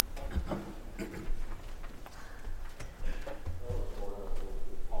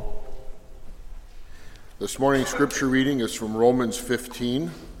This morning's scripture reading is from Romans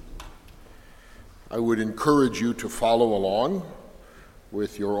 15. I would encourage you to follow along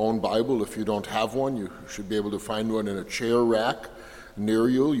with your own Bible. If you don't have one, you should be able to find one in a chair rack near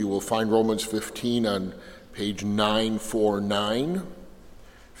you. You will find Romans 15 on page 949.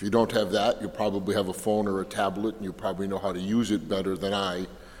 If you don't have that, you probably have a phone or a tablet, and you probably know how to use it better than I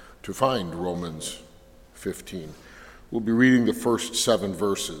to find Romans 15. We'll be reading the first 7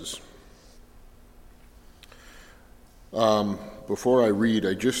 verses. Before I read,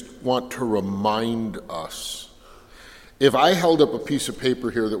 I just want to remind us, if I held up a piece of paper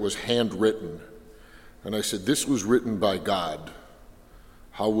here that was handwritten, and I said, this was written by God,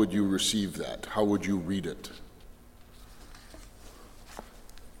 how would you receive that? How would you read it?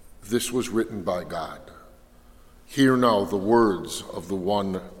 This was written by God. Hear now the words of the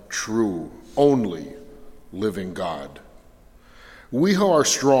one true, only living God. We who are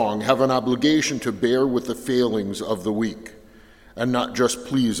strong have an obligation to bear with the failings of the weak and not just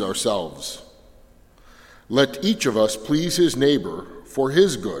please ourselves. Let each of us please his neighbor for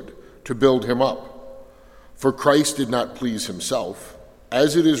his good, to build him up. For Christ did not please himself.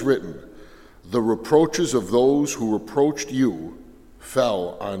 As it is written, the reproaches of those who reproached you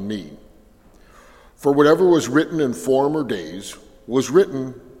fell on me. For whatever was written in former days was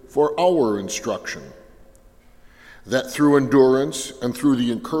written for our instruction, that through endurance and through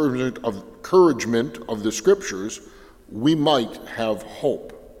the encouragement of the Scriptures, we might have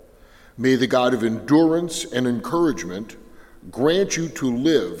hope. May the God of endurance and encouragement grant you to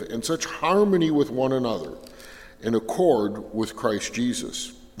live in such harmony with one another, in accord with Christ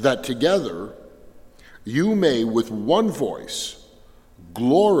Jesus, that together you may with one voice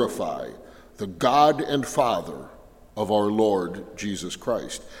glorify the God and Father of our Lord Jesus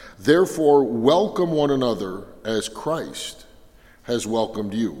Christ. Therefore, welcome one another as Christ has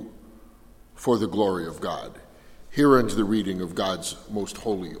welcomed you, for the glory of God. Here ends the reading of God's most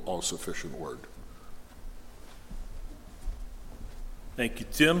holy, all-sufficient word. Thank you,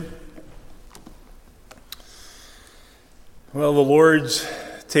 Tim. Well, the Lord's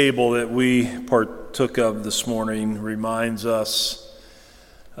table that we partook of this morning reminds us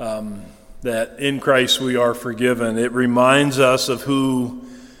that in Christ we are forgiven. It reminds us of who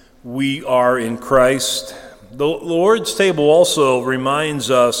we are in Christ. The Lord's table also reminds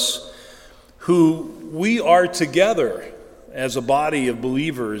us who we are together as a body of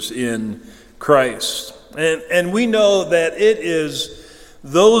believers in Christ. And we know that it is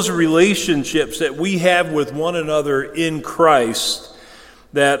those relationships that we have with one another in Christ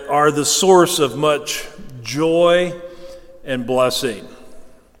that are the source of much joy and blessing.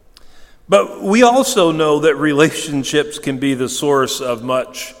 But we also know that relationships can be the source of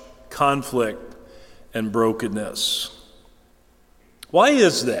much conflict and brokenness. Why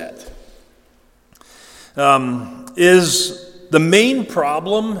is that? Is the main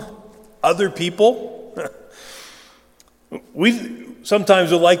problem other people? We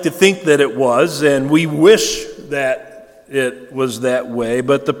sometimes would like to think that it was, and we wish that it was that way,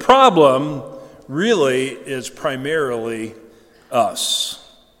 but the problem really is primarily us.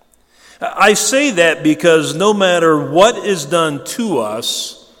 I say that because no matter what is done to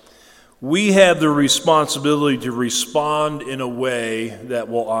us, we have the responsibility to respond in a way that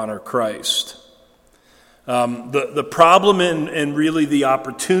will honor Christ. The problem and really the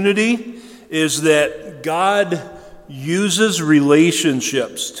opportunity is that God uses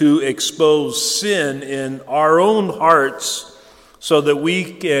relationships to expose sin in our own hearts so that we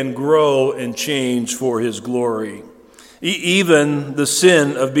can grow and change for His glory. Even the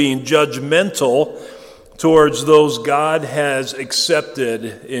sin of being judgmental towards those God has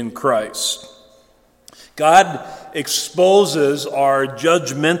accepted in Christ. God exposes our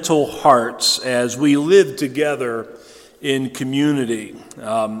judgmental hearts as we live together in community.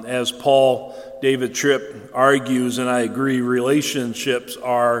 As Paul David Tripp argues, and I agree, relationships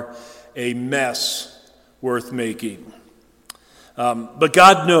are a mess worth making. But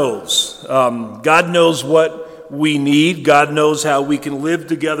God knows. God knows what we need. God knows how we can live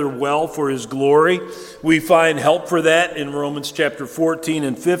together well for His glory. We find help for that in Romans chapter 14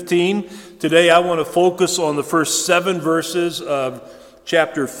 and 15. Today I want to focus on the first 7 verses of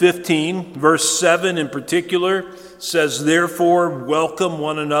chapter 15. Verse 7 in particular says, "Therefore welcome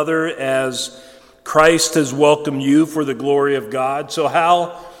one another as Christ has welcomed you for the glory of God." So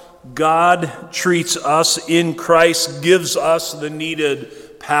how God treats us in Christ gives us the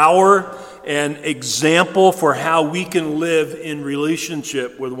needed power and example for how we can live in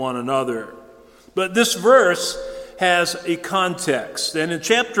relationship with one another. But this verse has a context. And in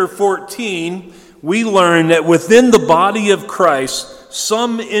chapter 14, we learn that within the body of Christ,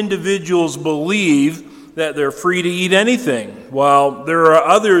 some individuals believe that they're free to eat anything, while there are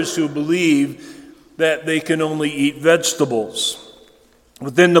others who believe that they can only eat vegetables.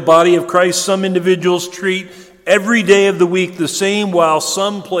 Within the body of Christ, some individuals treat every day of the week the same, while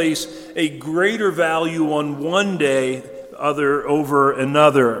some place a greater value on one day over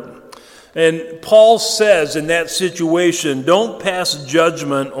another. And Paul says in that situation, don't pass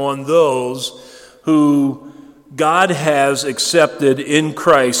judgment on those who God has accepted in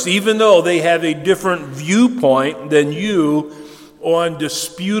Christ, even though they have a different viewpoint than you on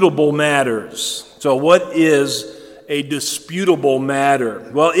disputable matters. So what is a disputable matter?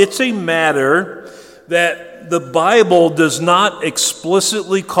 Well, it's a matter that the Bible does not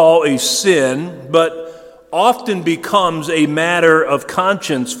explicitly call a sin, but often becomes a matter of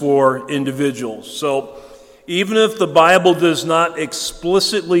conscience for individuals. So even if the Bible does not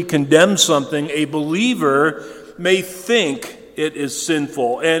explicitly condemn something, a believer may think it is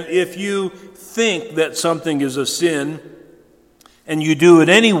sinful. And if you think that something is a sin and you do it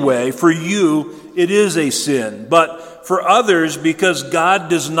anyway, for you it is a sin. But for others, because God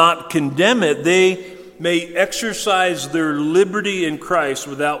does not condemn it, they may exercise their liberty in Christ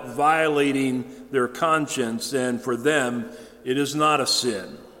without violating their conscience, and for them it is not a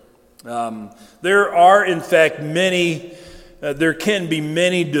sin. There are, in fact, there can be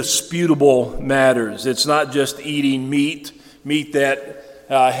many disputable matters. It's not just eating meat that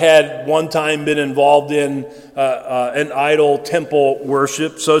had one time been involved in an idol temple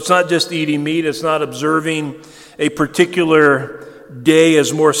worship. So it's not just eating meat. It's not observing a particular day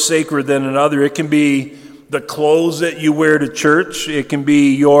as more sacred than another. It can be the clothes that you wear to church. It can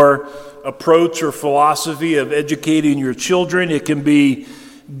be your approach or philosophy of educating your children. It can be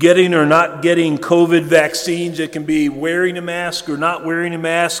getting or not getting COVID vaccines. It can be wearing a mask or not wearing a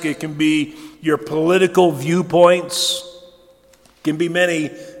mask. It can be your political viewpoints. It can be many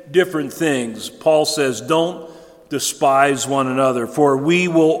different things. Paul says, don't despise one another, for we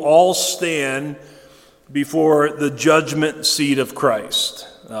will all stand before the judgment seat of Christ.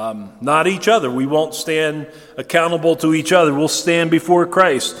 Not each other. We won't stand accountable to each other. We'll stand before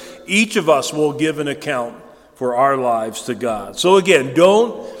Christ. Each of us will give an account for our lives to God. So again,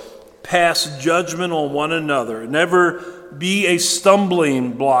 don't pass judgment on one another. Never be a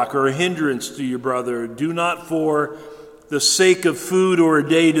stumbling block or a hindrance to your brother. Do not for the sake of food or a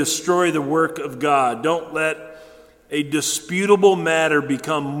day destroy the work of God. Don't let a disputable matter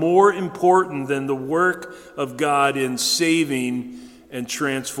become more important than the work of God in saving and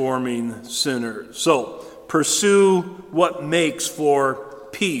transforming sinners. So pursue what makes for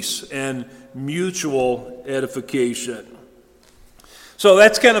peace and mutual edification. So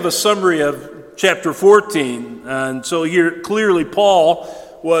that's kind of a summary of chapter 14. And so here clearly Paul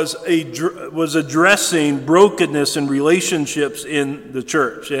was addressing brokenness in relationships in the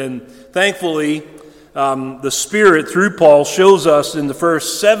church. And thankfully, the Spirit through Paul shows us in the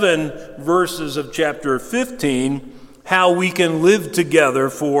first 7 verses of chapter 15 how we can live together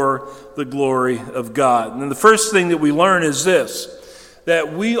for the glory of God. And the first thing that we learn is this,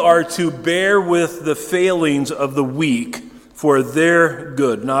 that we are to bear with the failings of the weak for their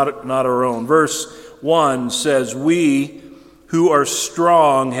good, not our own. Verse 1 says, we who are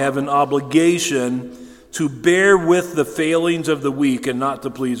strong have an obligation to bear with the failings of the weak and not to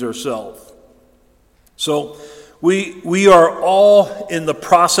please ourselves. So we are all in the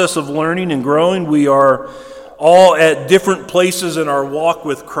process of learning and growing. We are all at different places in our walk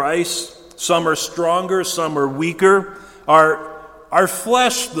with Christ. Some are stronger, some are weaker. Our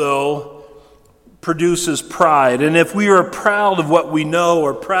flesh, though, produces pride. And if we are proud of what we know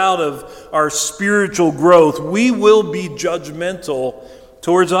or proud of our spiritual growth, we will be judgmental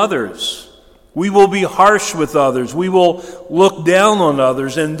towards others. We will be harsh with others. We will look down on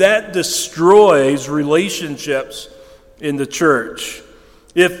others, and that destroys relationships in the church.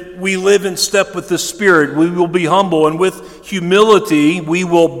 If we live in step with the Spirit, we will be humble, and with humility, we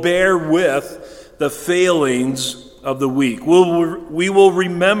will bear with the failings of the weak. We will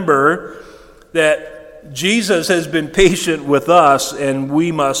remember that Jesus has been patient with us, and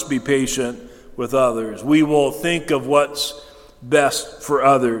we must be patient with others. We will think of what's best for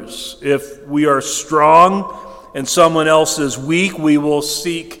others. If we are strong and someone else is weak, we will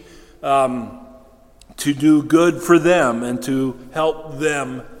seek to do good for them and to help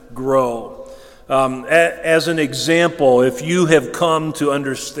them grow. As an example, if you have come to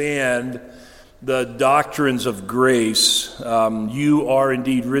understand the doctrines of grace, you are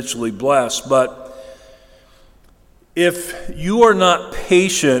indeed richly blessed. But if you are not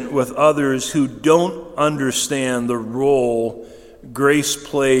patient with others who don't understand the role grace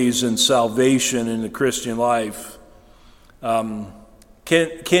plays in salvation in the Christian life, can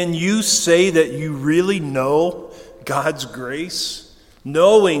Can you say that you really know God's grace?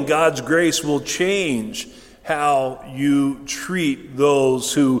 Knowing God's grace will change how you treat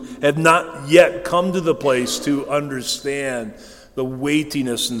those who have not yet come to the place to understand the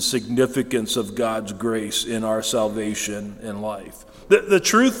weightiness and significance of God's grace in our salvation and life. The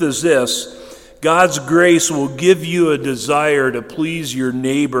truth is this: God's grace will give you a desire to please your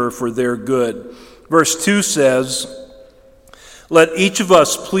neighbor for their good. Verse 2 says, "Let each of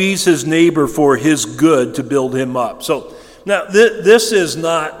us please his neighbor for his good to build him up." So now this is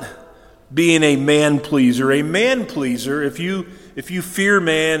not being a man pleaser. A man pleaser, if you fear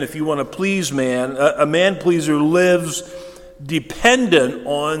man, if you want to please man, a man pleaser lives dependent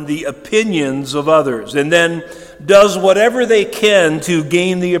on the opinions of others, and then does whatever they can to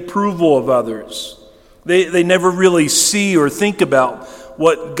gain the approval of others. They never really see or think about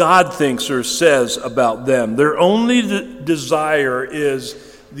what God thinks or says about them. Their only desire is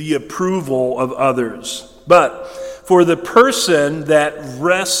the approval of others. But for the person that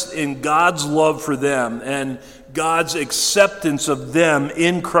rests in God's love for them and God's acceptance of them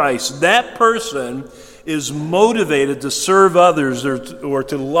in Christ, that person is motivated to serve others or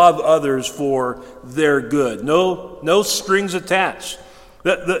to love others for their good. No strings attached.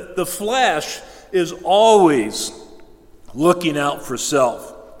 The flesh is always looking out for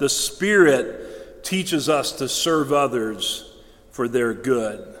self. The Spirit teaches us to serve others for their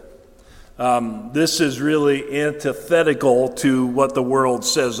good. This is really antithetical to what the world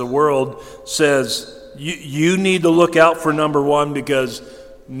says. The world says you need to look out for number one because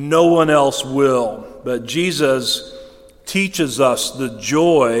no one else will. But Jesus teaches us the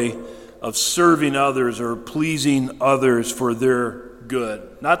joy of serving others or pleasing others for their good.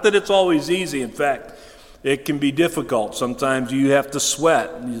 Not that it's always easy. In fact, it can be difficult. Sometimes you have to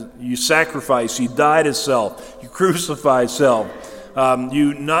sweat. You sacrifice. You die to self. You crucify self.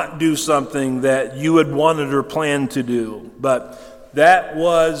 You not do something that you had wanted or planned to do. But that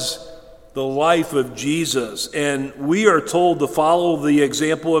was the life of Jesus. And we are told to follow the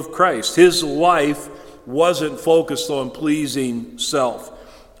example of Christ. His life wasn't focused on pleasing self.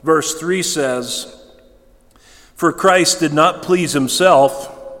 Verse 3 says, "For Christ did not please himself,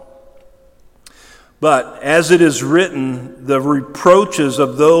 but as it is written, the reproaches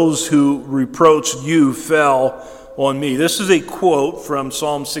of those who reproached you fell on me." This is a quote from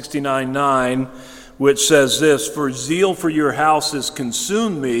Psalm 69:9, which says this: "For zeal for your house has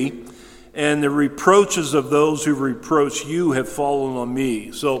consumed me, and the reproaches of those who reproach you have fallen on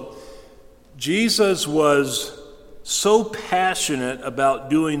me." So Jesus was so passionate about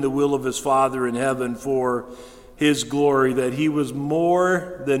doing the will of his Father in heaven for his glory that he was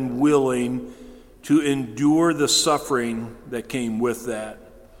more than willing to endure the suffering that came with that.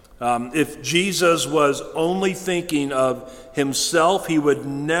 If Jesus was only thinking of himself, he would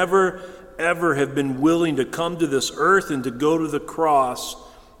never, ever have been willing to come to this earth and to go to the cross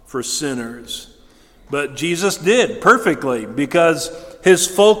for sinners. But Jesus did perfectly because his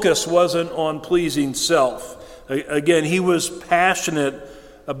focus wasn't on pleasing self. Again, he was passionate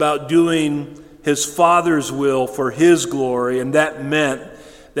about doing his Father's will for his glory, and that meant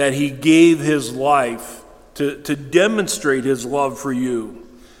that he gave his life to demonstrate his love for you.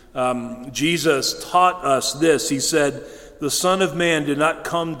 Jesus taught us this. He said, "The Son of Man did not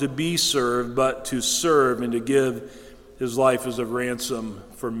come to be served, but to serve and to give his life as a ransom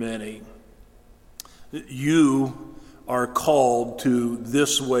for many." You are called to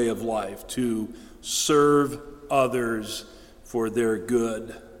this way of life, to serve others for their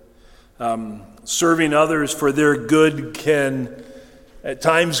good. Serving others for their good can at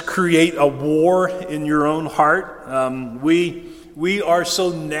times create a war in your own heart. We are so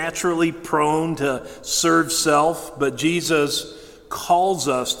naturally prone to serve self, but Jesus calls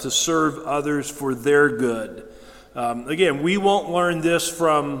us to serve others for their good. Again, we won't learn this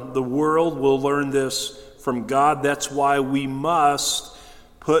from the world. We'll learn this from God. That's why we must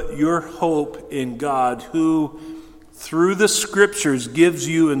put your hope in God, who, through the Scriptures, gives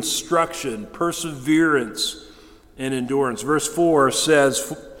you instruction, perseverance, and endurance. Verse 4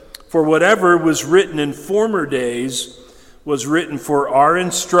 says, "For whatever was written in former days was written for our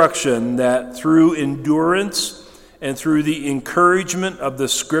instruction, that through endurance and through the encouragement of the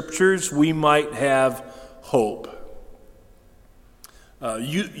Scriptures we might have hope."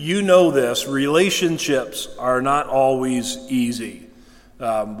 You know this. Relationships are not always easy.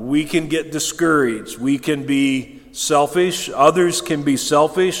 We can get discouraged. We can be selfish. Others can be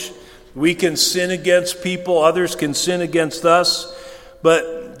selfish. We can sin against people. Others can sin against us.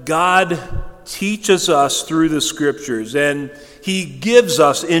 But God teaches us through the Scriptures, and He gives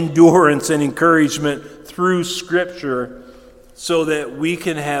us endurance and encouragement through Scripture so that we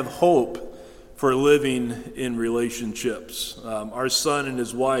can have hope for living in relationships. Our son and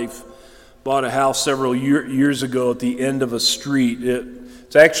his wife bought a house several years ago at the end of a street.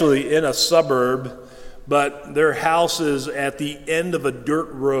 It's actually in a suburb, but their house is at the end of a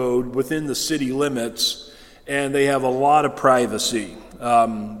dirt road within the city limits, and they have a lot of privacy.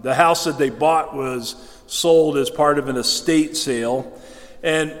 The house that they bought was sold as part of an estate sale,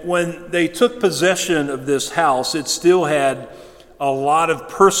 and when they took possession of this house, it still had a lot of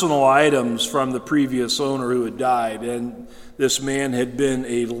personal items from the previous owner who had died, and this man had been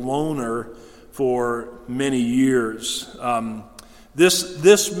a loner for many years.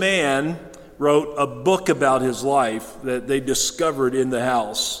 This man wrote a book about his life that they discovered in the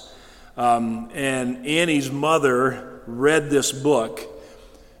house, and Annie's mother read this book,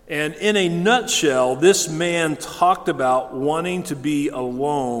 and in a nutshell, this man talked about wanting to be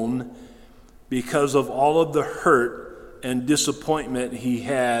alone because of all of the hurt and disappointment he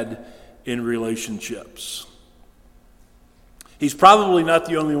had in relationships. He's probably not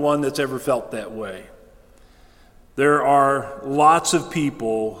the only one that's ever felt that way. There are lots of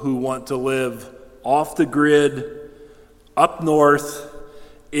people who want to live off the grid, up north,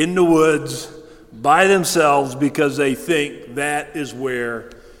 in the woods, by themselves because they think that is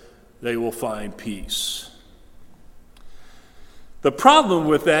where they will find peace. The problem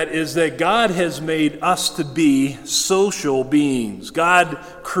with that is that God has made us to be social beings. God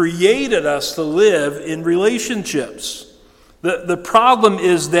created us to live in relationships. The problem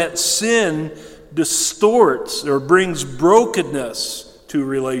is that sin distorts or brings brokenness to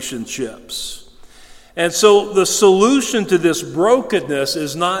relationships. And so the solution to this brokenness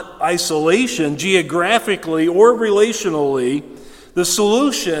is not isolation geographically or relationally. The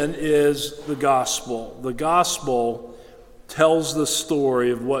solution is the gospel. The gospel tells the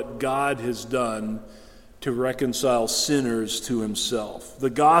story of what God has done to reconcile sinners to himself. The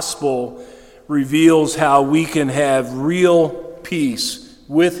gospel reveals how we can have real peace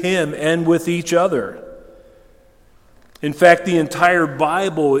with him and with each other. In fact, the entire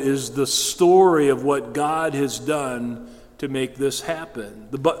Bible is the story of what God has done to make this happen.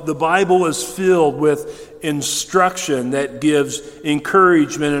 The Bible is filled with instruction that gives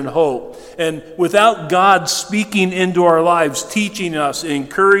encouragement and hope. And without God speaking into our lives, teaching us,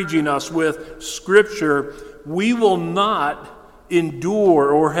 encouraging us with Scripture, we will not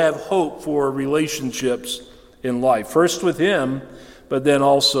endure or have hope for relationships in life. First with him, but then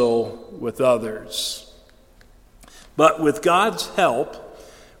also with others. But with God's help,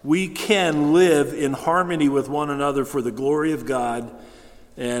 we can live in harmony with one another for the glory of God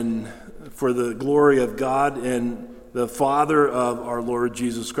and for the glory of God and the Father of our Lord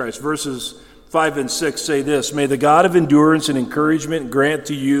Jesus Christ. Verses 5 and 6 say this: May the God of endurance and encouragement grant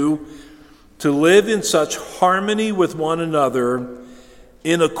to you to live in such harmony with one another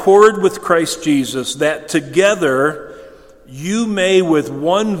in accord with Christ Jesus, that together you may with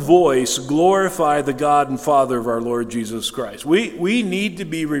one voice glorify the God and Father of our Lord Jesus Christ. We need to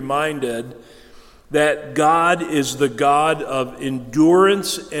be reminded that God is the God of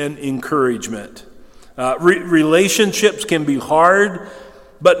endurance and encouragement. Relationships can be hard,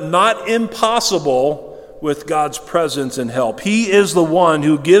 but not impossible with God's presence and help. He is the one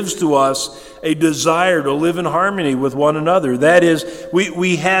who gives to us a desire to live in harmony with one another. That is,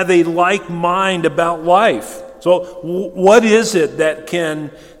 we have a like mind about life. So what is it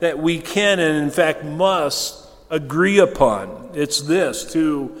that we can and in fact must agree upon? It's this: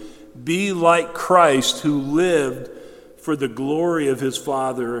 to be like Christ, who lived for the glory of his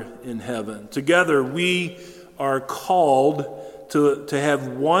Father in heaven. Together we are called to have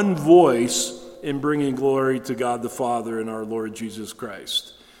one voice in bringing glory to God the Father and our Lord Jesus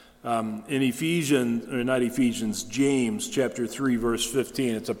Christ. In James chapter 3, verse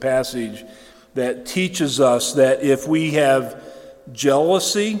 15, it's a passage that teaches us that if we have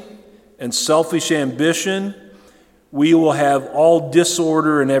jealousy and selfish ambition, we will have all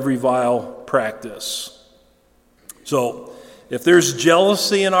disorder and every vile practice. So, if there's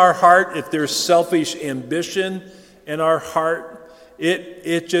jealousy in our heart, if there's selfish ambition in our heart,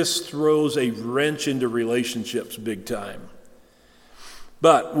 it just throws a wrench into relationships big time.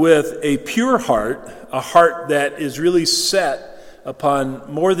 But with a pure heart, a heart that is really set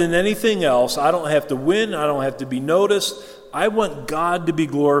upon more than anything else, I don't have to win, I don't have to be noticed. I want God to be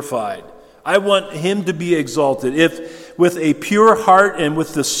glorified. I want him to be exalted. If with a pure heart and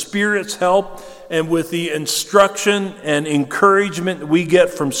with the Spirit's help and with the instruction and encouragement we get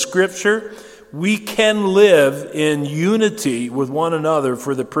from Scripture, we can live in unity with one another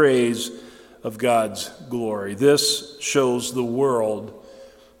for the praise of God's glory. This shows the world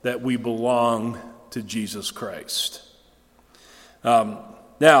that we belong to Jesus Christ.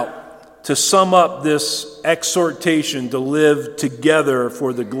 Now, to sum up this exhortation to live together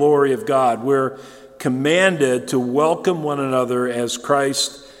for the glory of God, we're commanded to welcome one another as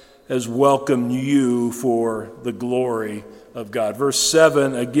Christ has welcomed you for the glory of God. Verse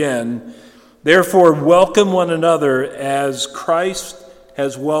 7 again, therefore welcome one another as Christ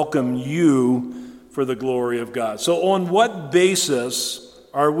has welcomed you for the glory of God. So on what basis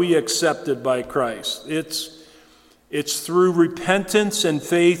are we accepted by Christ? It's through repentance and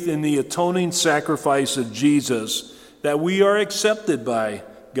faith in the atoning sacrifice of Jesus that we are accepted by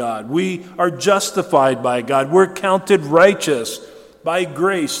God. We are justified by God. We're counted righteous by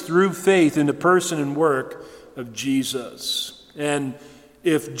grace through faith in the person and work of Jesus. And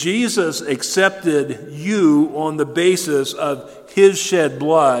if Jesus accepted you on the basis of his shed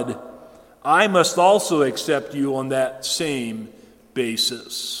blood, I must also accept you on that same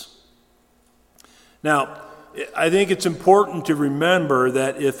basis. Now, I think it's important to remember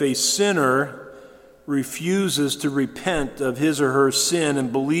that if a sinner refuses to repent of his or her sin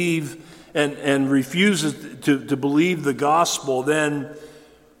and believe and refuses to believe the gospel, then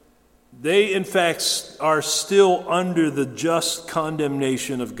they in fact are still under the just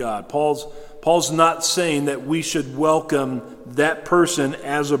condemnation of God. Paul's not saying that we should welcome that person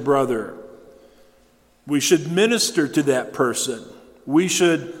as a brother. We should minister to that person. We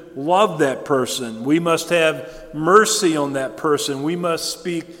should love that person. We must have mercy on that person. We must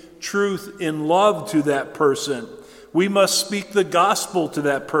speak truth in love to that person. We must speak the gospel to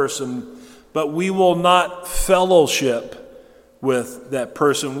that person, but we will not fellowship with that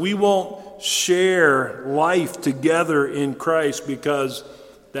person. We won't share life together in Christ because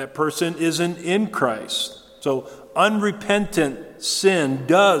that person isn't in Christ. So unrepentant sin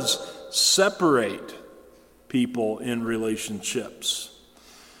does separate people in relationships.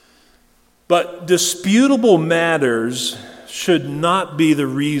 But disputable matters should not be the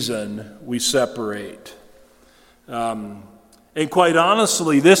reason we separate. And quite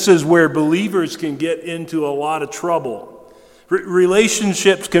honestly, this is where believers can get into a lot of trouble.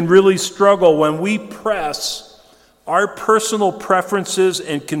 Relationships can really struggle when we press our personal preferences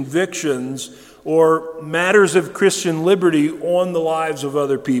and convictions or matters of Christian liberty on the lives of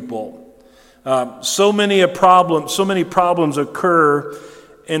other people. So many problems occur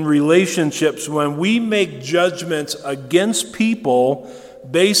in relationships when we make judgments against people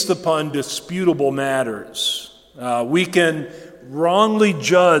based upon disputable matters. We can wrongly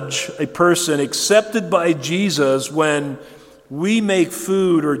judge a person accepted by Jesus when we make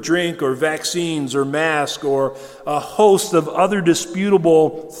food or drink or vaccines or masks or a host of other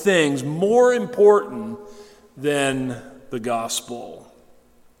disputable things more important than the gospel.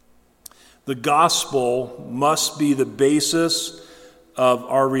 The gospel must be the basis of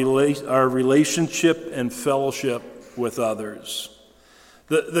our relationship and fellowship with others.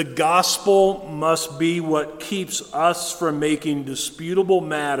 The gospel must be what keeps us from making disputable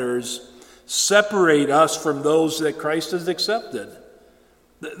matters separate us from those that Christ has accepted.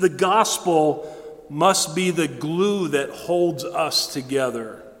 The gospel must be the glue that holds us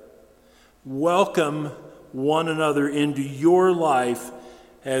together. Welcome one another into your life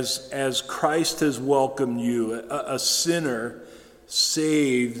as Christ has welcomed you, a sinner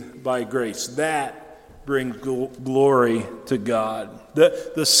saved by grace. That brings glory to God.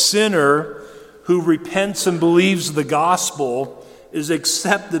 The sinner who repents and believes the gospel is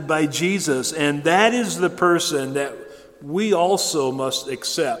accepted by Jesus, and that is the person that we also must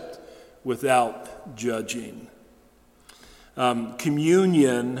accept without judging.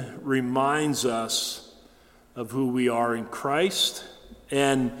 Communion reminds us of who we are in Christ,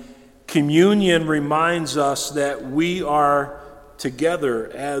 and communion reminds us that we are together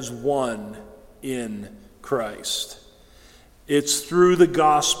as one in Christ. It's through the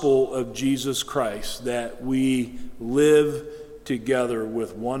gospel of Jesus Christ that we live together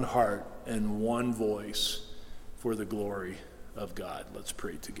with one heart and one voice for the glory of God. Let's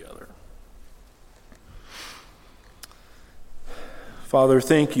pray together. Father,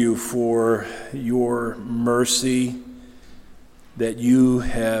 thank you for your mercy that you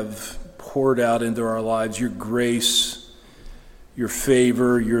have poured out into our lives, your grace, your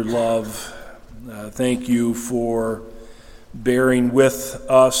favor, your love. Thank you for bearing with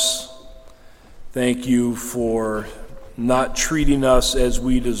us. Thank you for not treating us as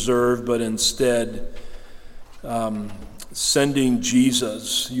we deserve, but instead sending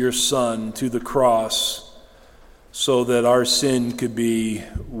Jesus, your Son, to the cross so that our sin could be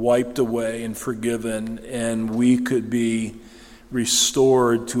wiped away and forgiven, and we could be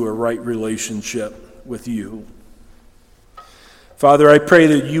restored to a right relationship with you. Father, I pray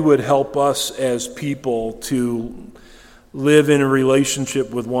that you would help us as people to live in a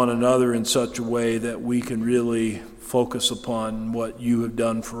relationship with one another in such a way that we can really focus upon what you have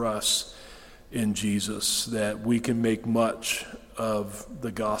done for us in Jesus, that we can make much of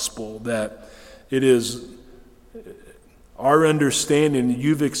the gospel, that it is our understanding that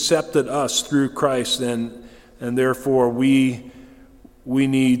you've accepted us through Christ, and therefore we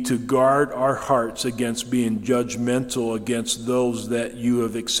need to guard our hearts against being judgmental against those that you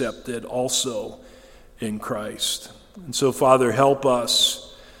have accepted also in Christ. And so, Father, help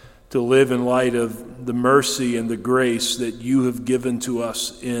us to live in light of the mercy and the grace that you have given to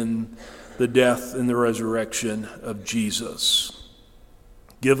us in the death and the resurrection of Jesus.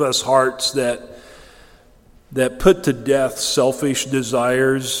 Give us hearts that put to death selfish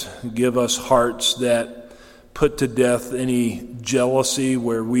desires. Give us hearts that put to death any jealousy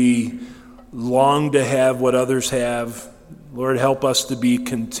where we long to have what others have. Lord, help us to be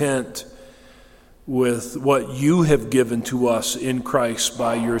content with what you have given to us in Christ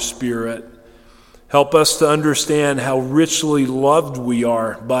by your Spirit. Help us to understand how richly loved we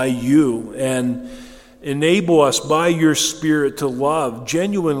are by you, and enable us by your Spirit to love,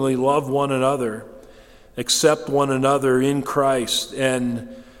 genuinely love one another, accept one another in Christ,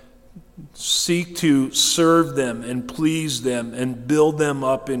 and seek to serve them and please them and build them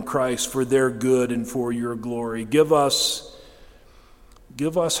up in Christ for their good and for your glory. Give us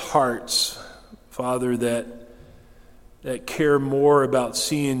hearts, Father, that care more about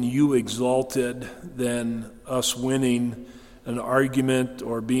seeing you exalted than us winning an argument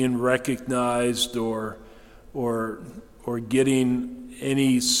or being recognized or getting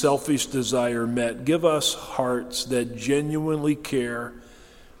any selfish desire met. Give us hearts that genuinely care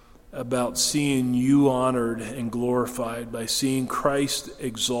about seeing you honored and glorified by seeing Christ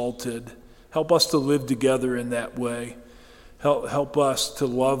exalted. Help us to live together in that way. Help us to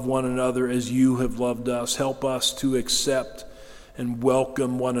love one another as you have loved us. Help us to accept and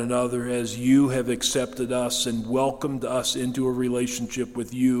welcome one another as you have accepted us and welcomed us into a relationship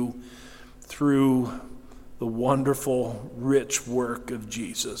with you through the wonderful, rich work of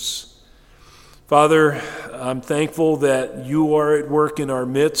Jesus. Father, I'm thankful that you are at work in our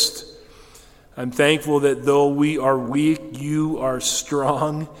midst. I'm thankful that though we are weak, you are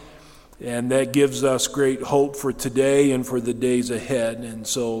strong. And that gives us great hope for today and for the days ahead. And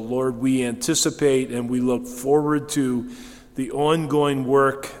so, Lord, we anticipate and we look forward to the ongoing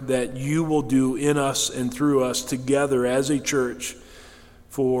work that you will do in us and through us together as a church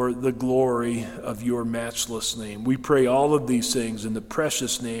for the glory of your matchless name. We pray all of these things in the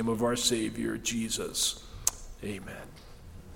precious name of our Savior, Jesus. Amen.